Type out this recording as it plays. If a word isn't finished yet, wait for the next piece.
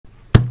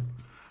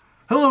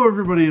Hello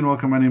everybody and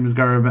welcome, my name is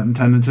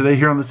GaaraOfBentonYGO, and today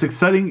here on this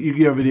exciting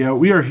Yu-Gi-Oh video,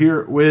 we are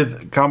here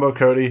with Combo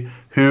Cody,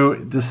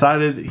 who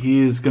decided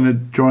he's going to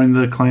join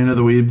the clan of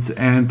the Weebs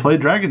and play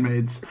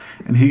DragonMaids,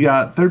 and he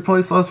got 3rd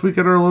place last week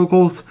at our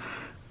locals.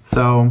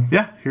 So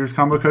yeah, here's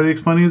Combo Cody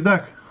explaining his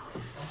deck.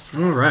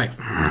 Alright.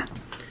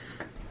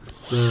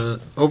 The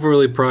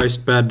overly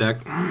priced bad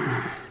deck.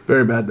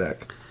 Very bad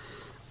deck.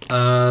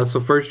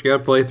 So first you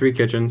gotta play 3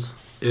 kitchens.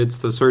 It's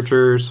the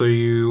Searcher, so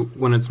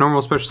when it's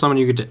normal special summon,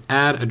 you get to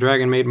add a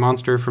DragonMaid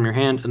monster from your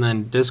hand and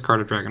then discard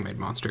a DragonMaid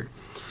monster,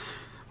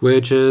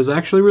 which is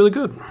actually really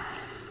good.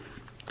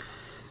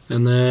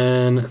 And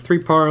then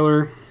 3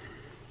 Parlor.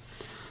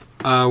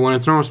 When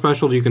it's normal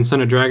special, you can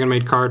send a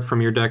DragonMaid card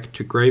from your deck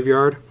to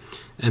graveyard,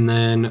 and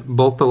then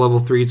both the level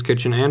 3s,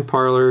 Kitchen and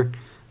Parlor,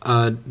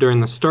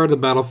 during the start of the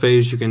battle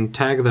phase, you can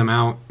tag them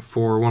out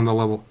for one of the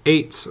level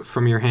 8s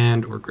from your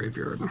hand or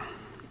graveyard.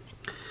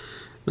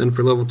 Then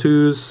for level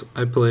 2s,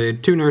 I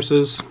played 2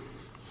 Nurses.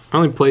 I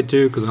only played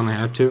 2 because I only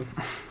had 2.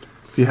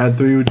 If you had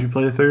 3, would you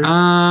play a 3rd?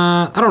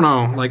 I don't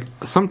know. Like,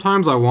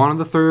 sometimes I wanted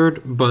the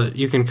 3rd, but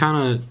you can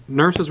kind of...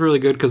 Nurse is really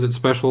good because it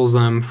specials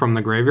them from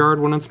the graveyard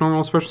when it's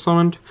normal special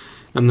summoned,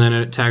 and then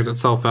it tags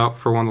itself out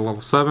for one of the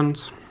level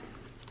 7s.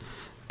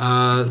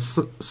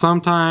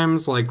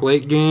 Sometimes, like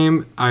late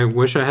game, I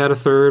wish I had a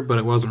 3rd, but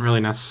it wasn't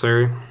really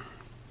necessary.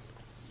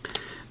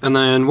 And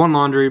then 1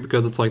 Laundry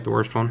because it's like the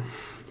worst one.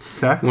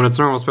 Okay. When it's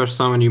normal special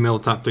summon, you mill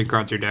the top 3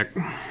 cards of your deck,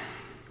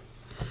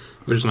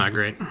 which is not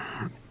great.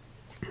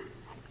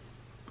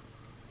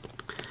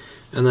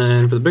 And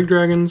then for the big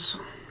dragons,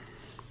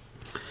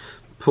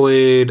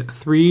 played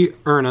 3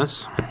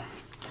 Urnus.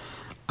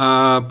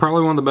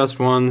 Probably one of the best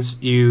ones.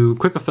 You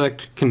quick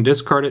effect can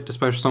discard it to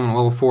special summon a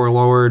level 4 or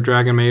lower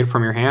DragonMaid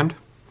from your hand,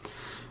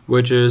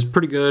 which is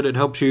pretty good. It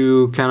helps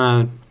you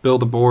kind of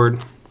build a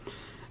board,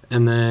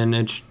 and then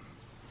it's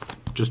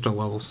just a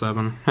level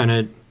 7,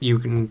 and you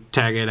can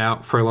tag it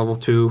out for a level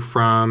 2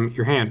 from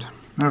your hand.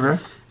 Okay.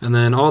 And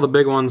then all the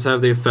big ones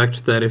have the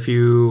effect that if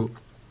you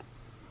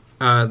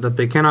that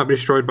they cannot be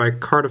destroyed by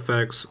card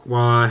effects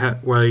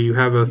while you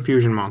have a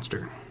fusion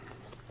monster.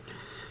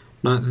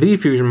 Not the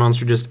fusion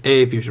monster, just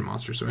a fusion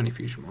monster, so any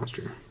fusion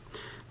monster.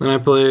 Then I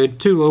played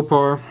 2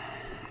 Lopar.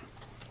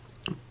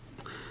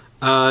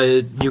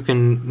 You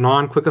can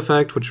non-quick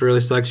effect, which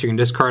really sucks. You can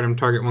discard them,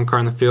 target 1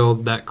 card in the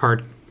field.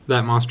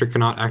 That monster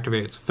cannot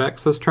activate its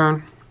effects this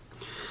turn.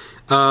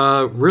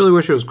 Really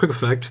wish it was quick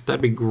effect.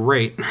 That'd be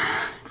great.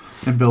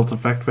 And built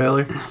effect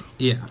failure?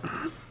 Yeah.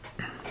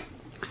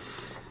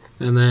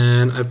 And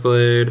then I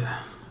played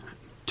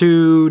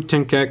 2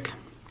 Tinkek.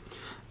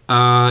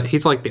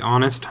 He's like the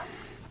Honest.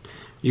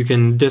 You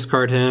can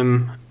discard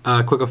him,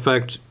 quick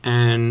effect,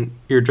 and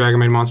your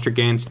DragonMaid monster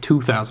gains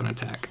 2,000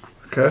 attack.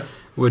 Okay.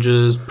 Which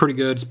is pretty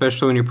good,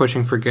 especially when you're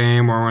pushing for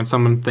game or when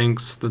someone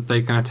thinks that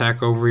they can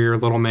attack over your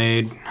little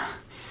maid.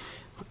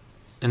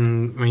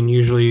 And, I mean,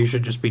 usually you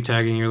should just be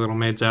tagging your little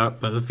maids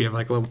out, but if you have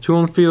like a level 2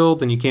 on the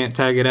field and you can't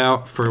tag it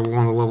out for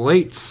one of the level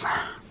 8s,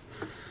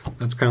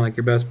 that's kind of like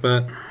your best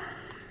bet.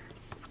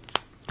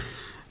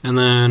 And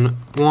then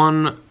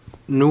 1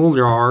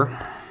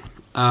 Nuljar.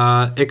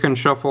 It can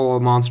shuffle a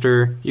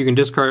monster. You can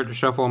discard it to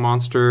shuffle a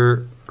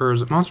monster, or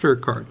is it monster or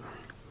card?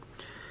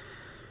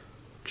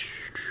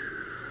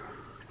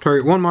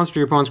 Target 1 monster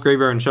in your opponent's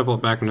graveyard and shuffle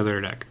it back into their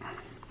deck.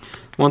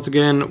 Once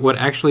again, would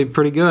actually be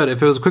pretty good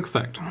if it was a quick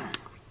effect.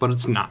 But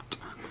it's not,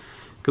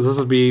 because this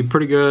would be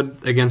pretty good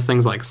against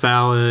things like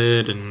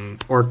Salad and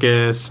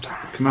Orchist.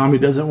 Konami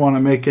doesn't want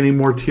to make any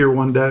more tier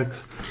 1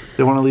 decks.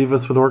 They want to leave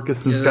us with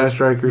Orchist and Sky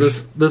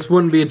Strikers. This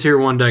wouldn't be a tier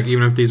 1 deck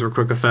even if these were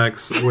quick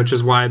effects, which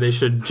is why they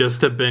should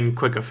just have been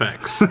quick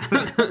effects.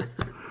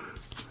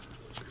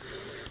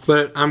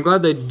 But I'm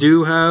glad they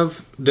do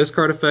have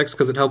discard effects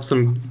because it helps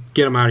them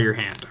get them out of your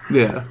hand.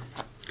 Yeah.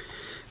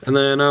 And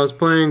then I was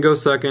playing Go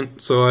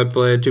Second, so I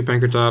played 2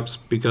 Pankratops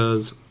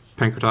because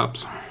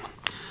Pankratops.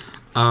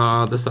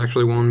 This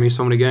actually won me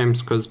so many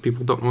games because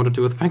people don't know what to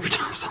do with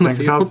Pankratops on the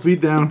field. Pankratops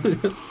beat down.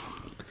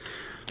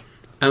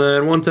 And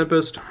then 1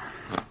 Tempest.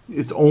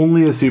 It's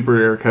only a super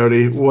rare,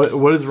 Cody.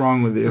 What is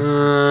wrong with you?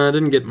 I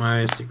didn't get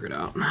my secret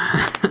out.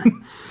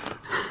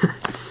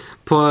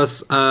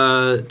 Plus,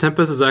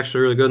 Tempest is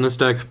actually really good in this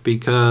deck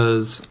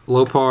because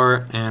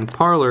Lopar and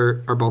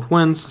Parlor are both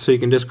wins, so you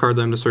can discard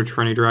them to search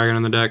for any dragon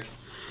in the deck,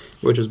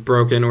 which is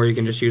broken, or you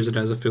can just use it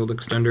as a field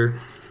extender.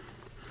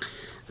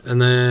 And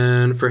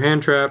then for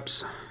hand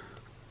traps,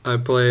 I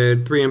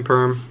played 3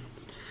 Imperm,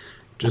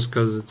 just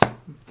because it's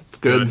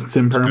good. It's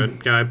Imperm.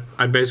 It's good. Yeah,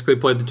 I basically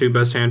played the 2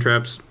 best hand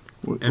traps,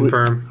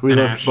 Imperm we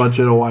and left Ash.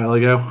 budget a while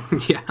ago.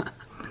 Yeah.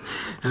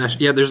 And Ash,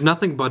 yeah, there's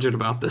nothing budget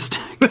about this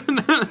deck.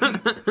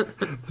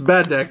 It's a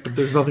bad deck, but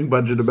there's nothing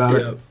budget about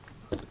it.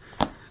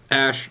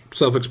 Ash,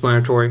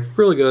 self-explanatory,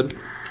 really good.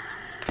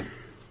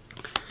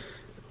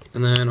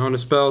 And then on to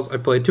spells, I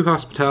played 2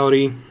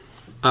 Hospitality,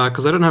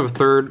 because I didn't have a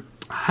 3rd.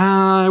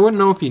 I wouldn't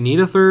know if you need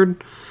a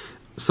 3rd.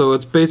 So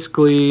it's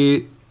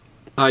basically,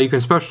 you can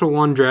special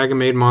 1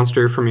 DragonMaid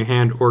monster from your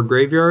hand or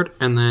graveyard,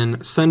 and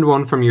then send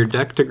 1 from your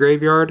deck to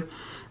graveyard.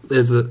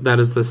 That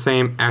is the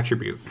same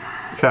attribute.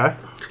 Okay.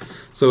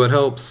 So it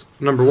helps,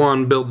 number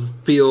 1, build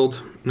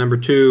field, number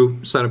 2,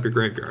 set up your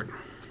graveyard.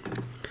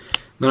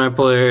 Then I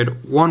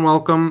played 1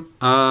 Welcome.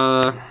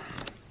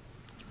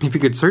 If you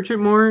could search it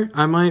more,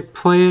 I might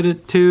play it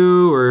at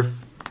 2, or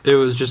if it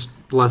was just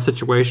less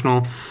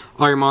situational.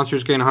 All your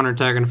monsters gain 100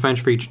 attack and defense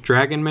for each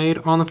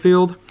DragonMaid on the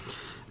field.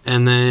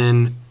 And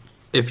then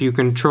if you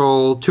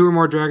control 2 or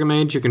more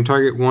DragonMaids, you can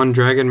target 1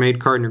 DragonMaid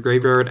card in your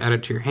graveyard, add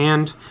it to your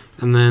hand.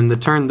 And then the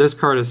turn this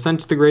card is sent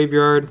to the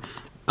graveyard,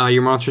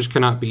 your monsters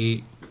cannot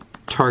be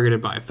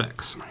targeted by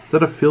effects. Is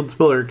that a field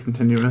spell or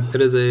continuous?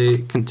 It is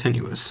a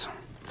continuous.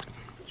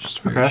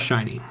 Just very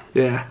shiny.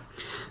 Yeah.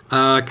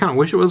 I kind of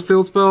wish it was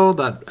field spell.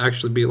 That'd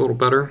actually be a little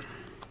better.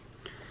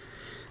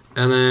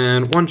 And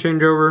then 1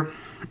 changeover.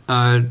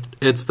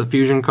 It's the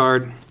fusion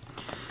card.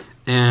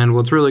 And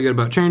what's really good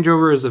about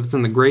changeover is if it's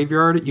in the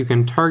graveyard, you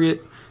can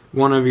target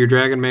one of your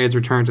DragonMaids,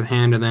 return to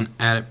hand, and then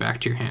add it back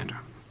to your hand.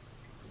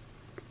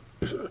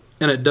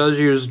 And it does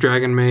use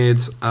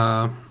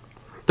DragonMaids,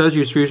 does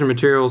use fusion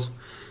materials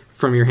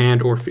from your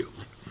hand or field.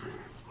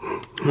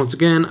 Once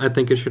again, I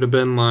think it should have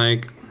been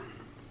like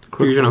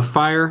Fusion of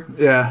Fire,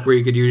 where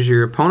you could use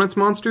your opponent's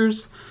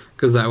monsters,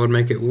 because that would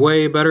make it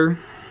way better.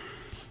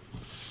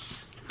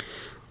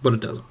 But it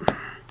doesn't.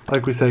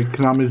 Like we said,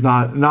 Konami's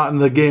not in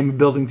the game of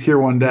building tier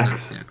 1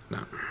 decks. No.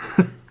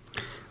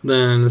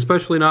 Then,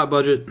 especially not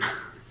budget.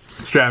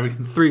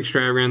 Extravagance. 3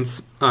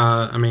 extravagance.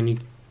 I mean, you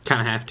kind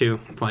of have to,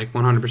 like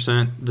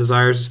 100%.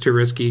 Desires is too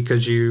risky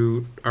because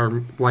you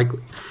are likely,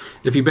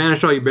 if you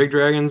banish all your big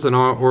dragons and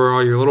or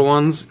all your little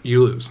ones,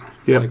 you lose.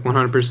 Yep. Like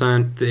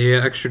 100%. The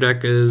extra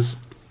deck is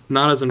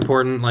not as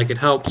important. Like, it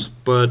helps,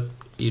 but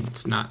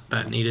it's not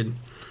that needed.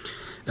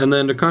 And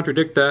then to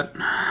contradict that,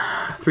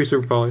 3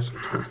 super polys.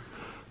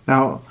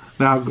 Now,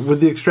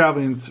 with the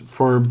extravagance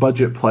for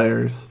budget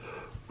players,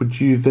 would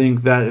you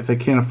think that if they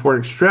can't afford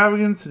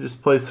extravagance, to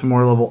just play some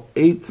more level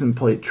 8s and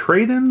play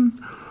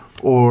trade-in?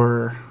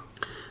 Or...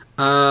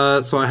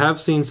 so I have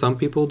seen some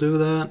people do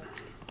that.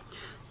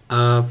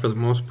 For the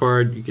most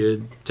part, you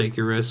could take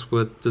your risk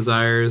with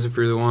Desires if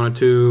you really wanted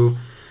to.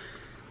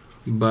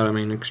 But, I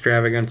mean,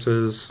 extravagance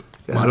is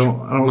much better.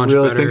 I don't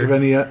really think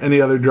of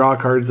any other draw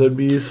cards that would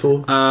be useful.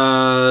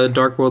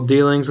 Dark World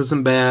Dealings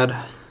isn't bad.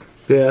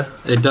 Yeah.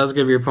 It does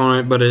give your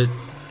opponent,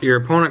 your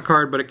opponent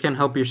card, but it can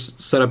help you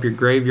set up your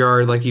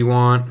graveyard like you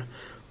want,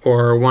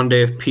 or 1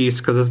 Day of Peace,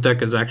 because this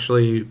deck is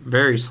actually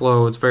very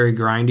slow. It's very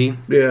grindy.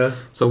 Yeah.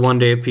 So 1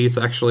 Day of Peace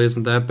actually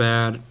isn't that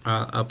bad.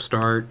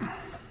 Upstart.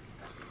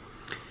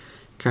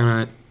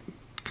 Kind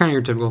of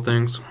your typical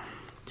things.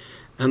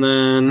 And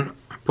then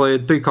I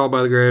played 3 Called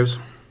by the Graves.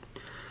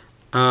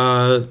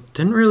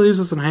 Didn't really use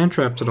this in hand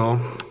traps at all.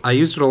 I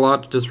used it a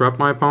lot to disrupt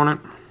my opponent.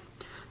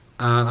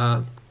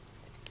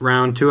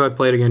 Round 2 I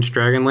played against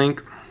Dragon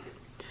Link,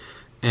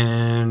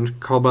 and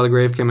Called by the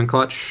Grave came in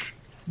clutch,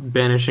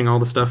 banishing all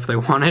the stuff they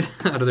wanted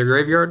out of their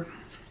graveyard.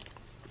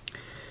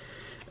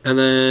 And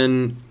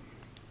then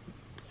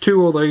 2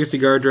 Old Legacy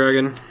Guard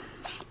Dragon,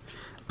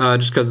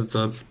 just because it's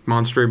a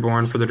monster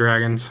reborn for the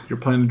dragons. You're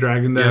playing the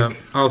dragon deck. Yeah.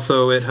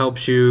 Also, it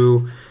helps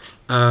you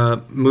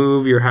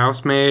move your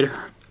housemaid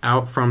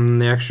out from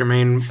the extra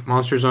main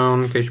monster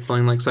zone in case you're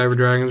playing like Cyber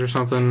Dragons or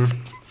something.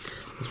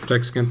 This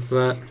protects against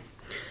that.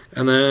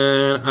 And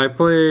then I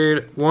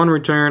played 1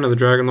 Return of the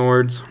Dragon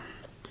Lords.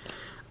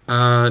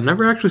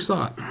 Never actually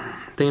saw it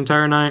the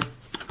entire night.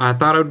 I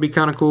thought it would be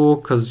kind of cool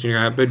because you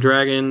got big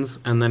dragons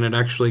and then it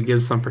actually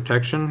gives some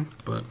protection,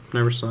 but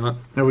never saw it.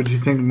 Now, would you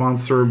think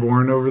Monster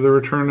Reborn over the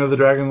Return of the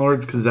Dragon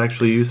Lords because it's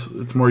actually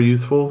it's more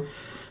useful?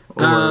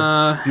 Or,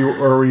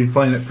 or were you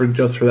playing it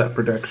just for that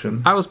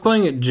protection? I was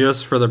playing it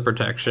just for the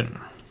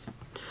protection.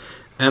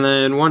 And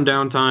then 1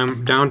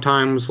 Downtime.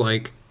 Downtime's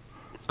like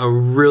a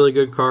really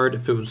good card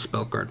if it was a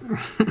spell card.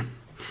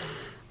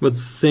 But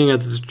seeing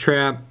as it's a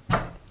trap,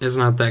 is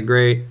not that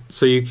great.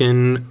 So you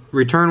can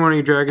return one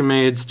of your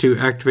DragonMaids to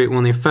activate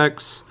one of the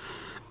effects.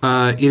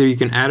 Either you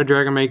can add a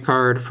DragonMaid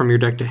card from your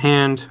deck to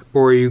hand,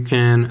 or you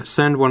can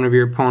send one of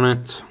your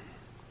opponent's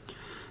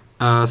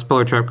spell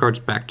or trap cards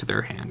back to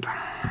their hand.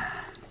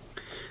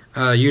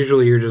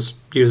 Usually you're just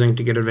using it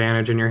to get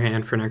advantage in your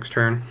hand for next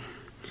turn.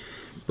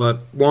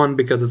 But 1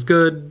 because it's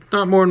good,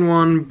 not more than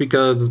 1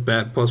 because it's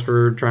bad, plus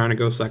for trying to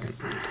go second.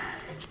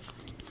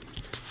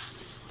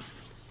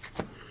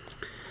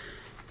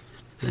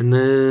 And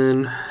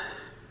then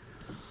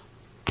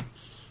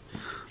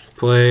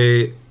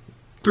play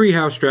 3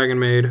 House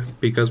Dragonmaid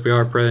because we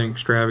are playing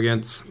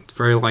Extravagance. It's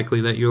very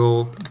likely that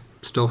you'll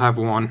still have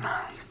 1.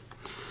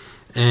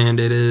 And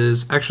it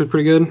is actually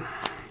pretty good.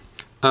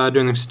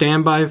 During the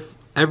standby,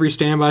 every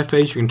standby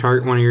phase you can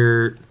target one of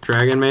your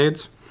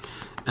Dragonmaids.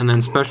 And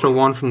then special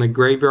 1 from the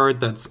graveyard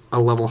that's a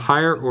level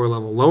higher or a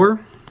level lower.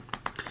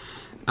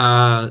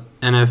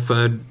 And if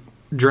a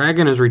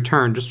dragon is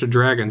returned, just a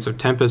dragon, so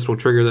Tempest will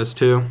trigger this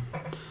too,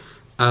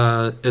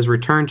 is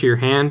returned to your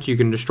hand, you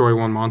can destroy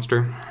 1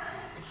 monster.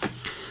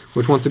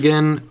 Which once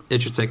again,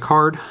 it should say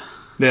card,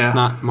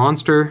 not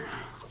monster.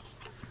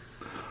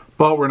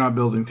 But we're not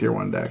building tier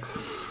 1 decks.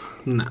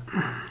 No.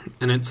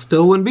 and it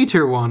still wouldn't be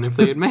tier 1 if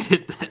they had made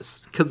it this.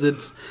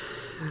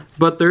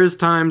 But there is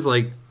times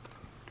like,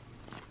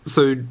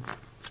 so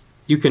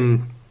you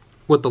can,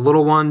 with the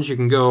little ones, you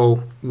can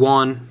go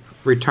 1,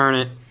 return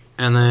it,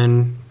 and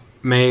then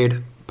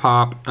maid,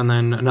 pop, and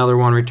then another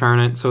one, return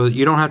it. So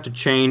you don't have to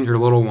chain your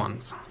little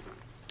ones.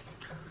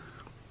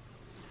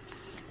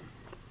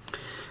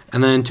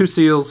 And then 2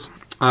 seals.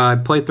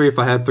 I'd play 3 if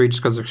I had 3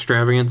 just because of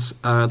extravagance.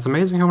 It's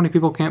amazing how many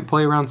people can't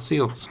play around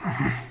seals.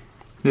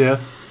 Yeah.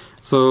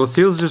 So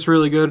seals is just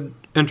really good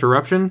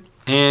interruption,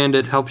 and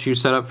it helps you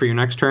set up for your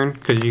next turn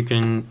because you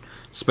can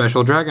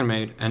special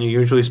DragonMaid, and you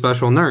usually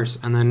special nurse,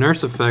 and then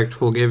nurse effect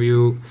will give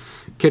you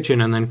kitchen,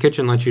 and then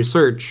kitchen lets you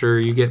search, or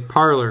you get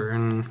parlor.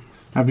 And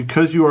now,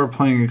 because you are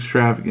playing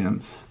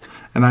extravagance,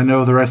 and I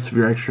know the rest of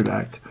your extra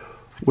deck,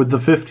 would the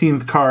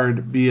 15th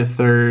card be a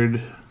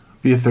third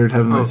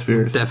Heavenly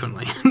Spheres?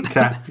 Definitely.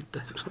 Okay.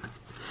 Definitely.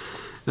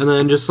 And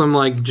then just some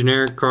like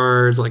generic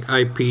cards like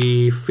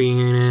IP,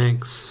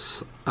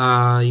 Phoenix,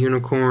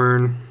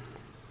 Unicorn,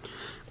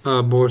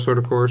 Boar Sword,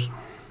 of course.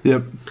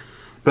 Yep.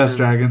 Best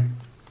dragon.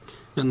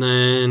 And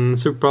then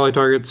super poly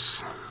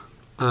targets,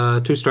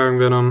 2 Starving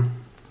Venom,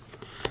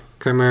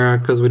 Chimera,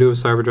 because we do have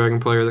a Cyber Dragon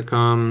player that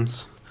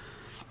comes,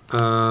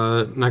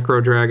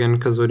 Necro Dragon,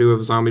 because we do have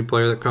a zombie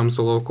player that comes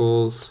to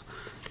locals,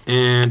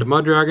 and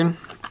Mud Dragon,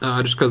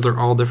 just because they're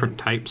all different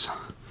types.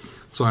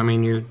 So, I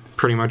mean, you're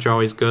pretty much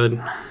always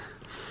good.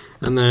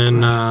 And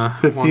then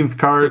 15th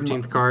card.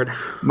 15th card.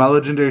 My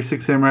legendary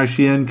 6 Samurai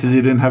Shien, because he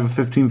didn't have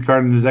a 15th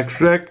card in his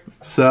extra deck.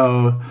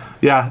 So,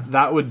 yeah,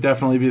 that would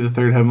definitely be the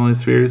third Heavenly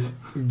Spheres.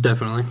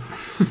 Definitely.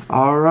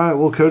 All right.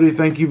 Well, Cody,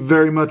 thank you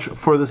very much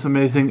for this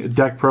amazing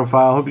deck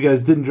profile. Hope you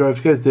guys did enjoy.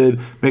 If you guys did,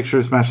 make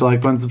sure to smash the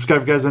like button,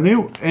 subscribe if you guys are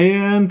new,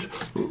 and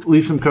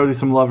leave some Cody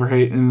some love or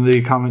hate in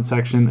the comment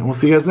section. And we'll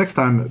see you guys next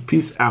time.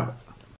 Peace out.